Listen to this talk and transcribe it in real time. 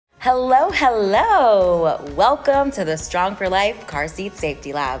Hello, hello. Welcome to the Strong for Life Car Seat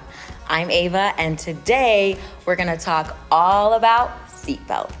Safety Lab. I'm Ava, and today we're gonna talk all about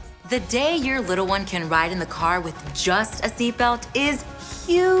seatbelts. The day your little one can ride in the car with just a seatbelt is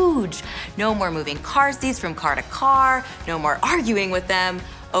huge. No more moving car seats from car to car, no more arguing with them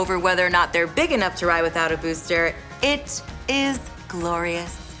over whether or not they're big enough to ride without a booster. It is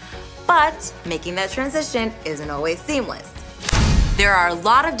glorious. But making that transition isn't always seamless. There are a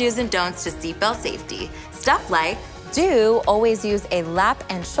lot of do's and don'ts to seatbelt safety. Stuff like, do always use a lap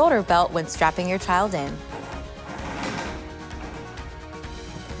and shoulder belt when strapping your child in.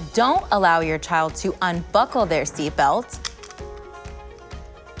 Don't allow your child to unbuckle their seatbelt.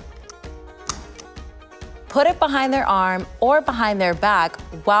 Put it behind their arm or behind their back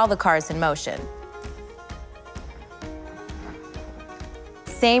while the car is in motion.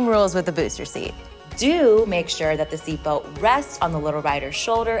 Same rules with the booster seat. Do make sure that the seatbelt rests on the little rider's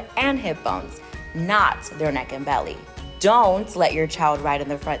shoulder and hip bones, not their neck and belly. Don't let your child ride in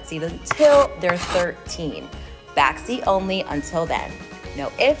the front seat until they're 13. Backseat only until then.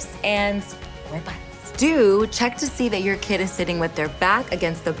 No ifs, ands, or buts. Do check to see that your kid is sitting with their back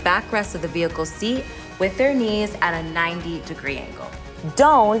against the backrest of the vehicle seat with their knees at a 90-degree angle.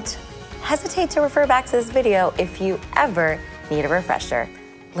 Don't hesitate to refer back to this video if you ever need a refresher.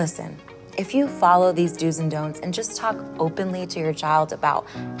 Listen, if you follow these do's and don'ts and just talk openly to your child about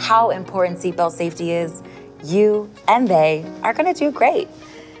how important seatbelt safety is, you and they are gonna do great.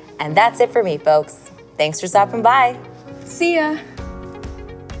 And that's it for me, folks. Thanks for stopping by. See ya.